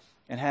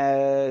and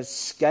has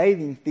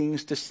scathing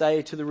things to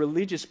say to the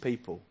religious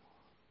people.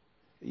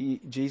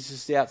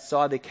 Jesus is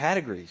outside their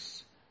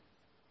categories.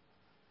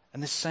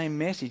 And the same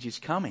message is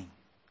coming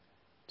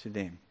to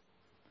them.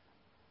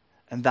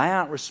 And they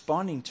aren't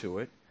responding to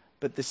it,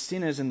 but the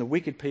sinners and the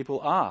wicked people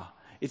are.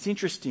 It's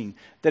interesting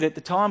that at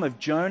the time of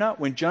Jonah,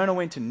 when Jonah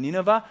went to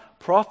Nineveh,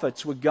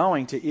 prophets were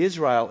going to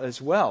Israel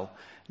as well.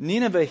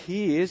 Nineveh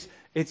hears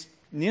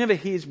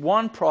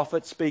one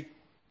prophet speak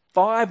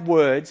 5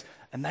 words,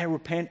 and they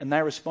repent and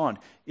they respond.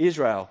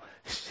 Israel,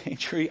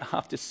 century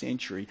after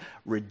century,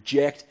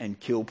 reject and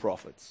kill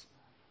prophets.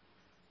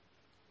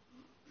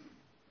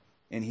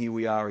 And here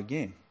we are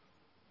again.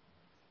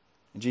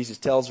 And Jesus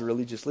tells the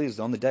religious leaders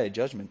on the day of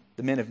judgment,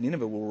 the men of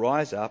Nineveh will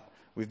rise up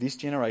with this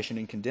generation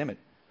and condemn it,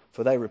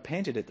 for they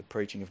repented at the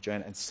preaching of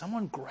Jonah, and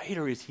someone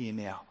greater is here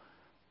now.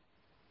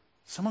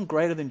 Someone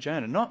greater than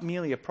Jonah, not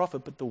merely a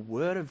prophet, but the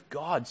Word of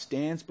God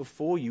stands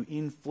before you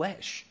in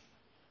flesh.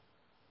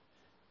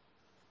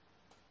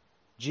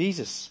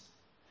 Jesus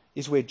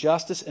is where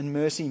justice and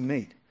mercy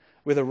meet,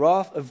 where the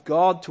wrath of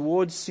God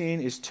towards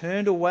sin is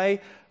turned away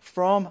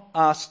from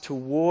us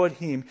toward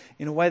him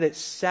in a way that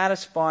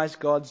satisfies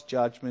God's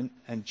judgment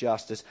and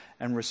justice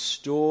and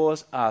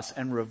restores us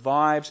and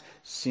revives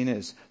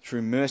sinners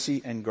through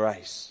mercy and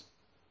grace.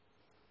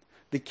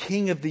 The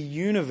King of the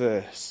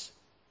universe,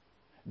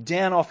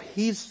 down off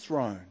his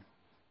throne,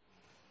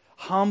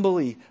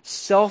 humbly,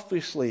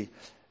 selflessly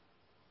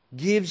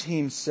gives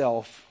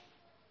himself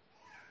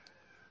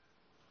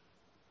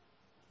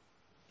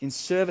in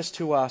service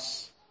to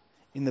us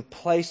in the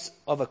place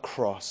of a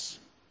cross,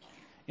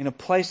 in a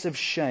place of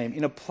shame,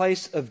 in a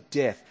place of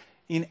death,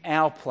 in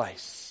our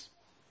place.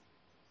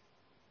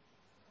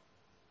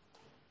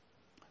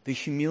 The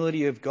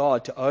humility of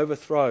God to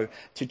overthrow,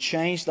 to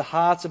change the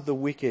hearts of the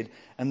wicked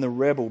and the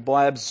rebel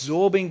by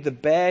absorbing the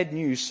bad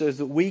news so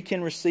that we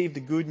can receive the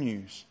good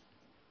news.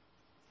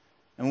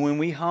 And when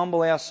we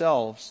humble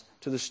ourselves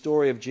to the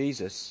story of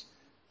Jesus,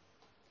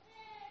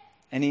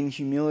 and in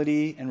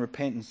humility and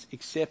repentance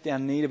accept our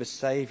need of a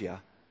Saviour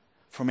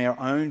from our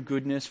own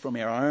goodness, from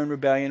our own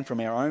rebellion, from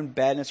our own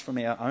badness, from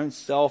our own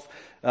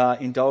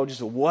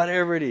self-indulgence, or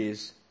whatever it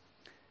is,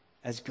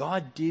 as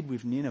God did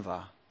with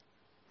Nineveh,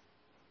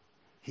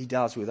 he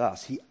does with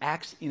us. He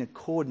acts in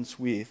accordance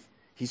with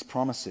his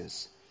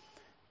promises,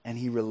 and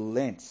he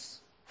relents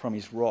from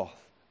his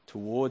wrath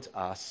towards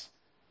us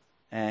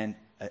and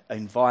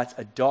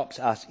adopts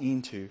us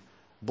into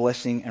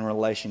blessing and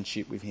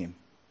relationship with him.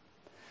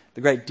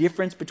 The great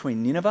difference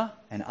between Nineveh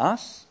and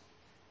us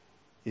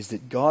is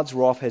that God's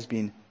wrath has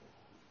been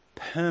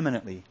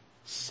permanently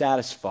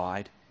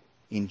satisfied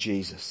in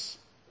Jesus,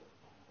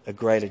 a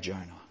greater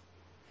Jonah.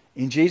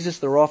 In Jesus,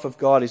 the wrath of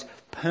God is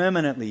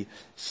permanently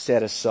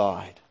set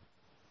aside.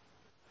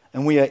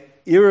 And we are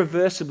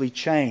irreversibly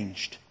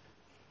changed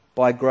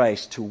by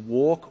grace to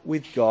walk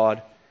with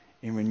God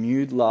in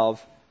renewed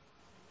love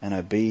and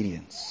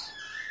obedience.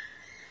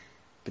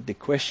 But the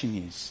question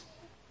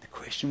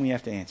we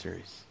have to answer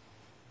is,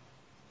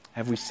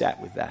 have we sat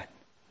with that?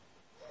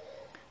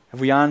 Have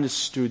we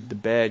understood the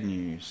bad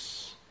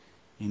news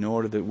in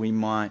order that we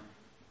might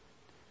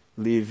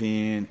live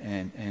in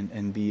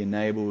and be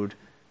enabled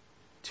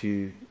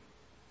to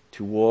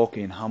walk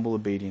in humble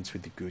obedience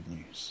with the good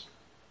news?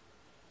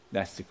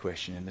 That's the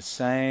question. And the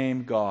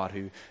same God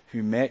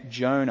who met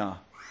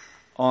Jonah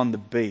on the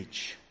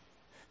beach,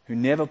 who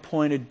never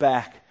pointed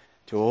back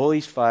to all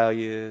his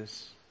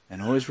failures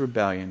and all his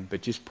rebellion,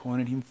 but just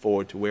pointed him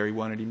forward to where he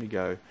wanted him to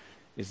go,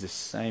 is the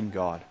same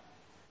God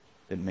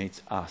that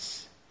meets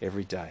us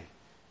every day,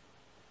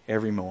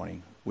 every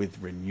morning, with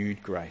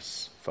renewed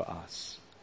grace for us.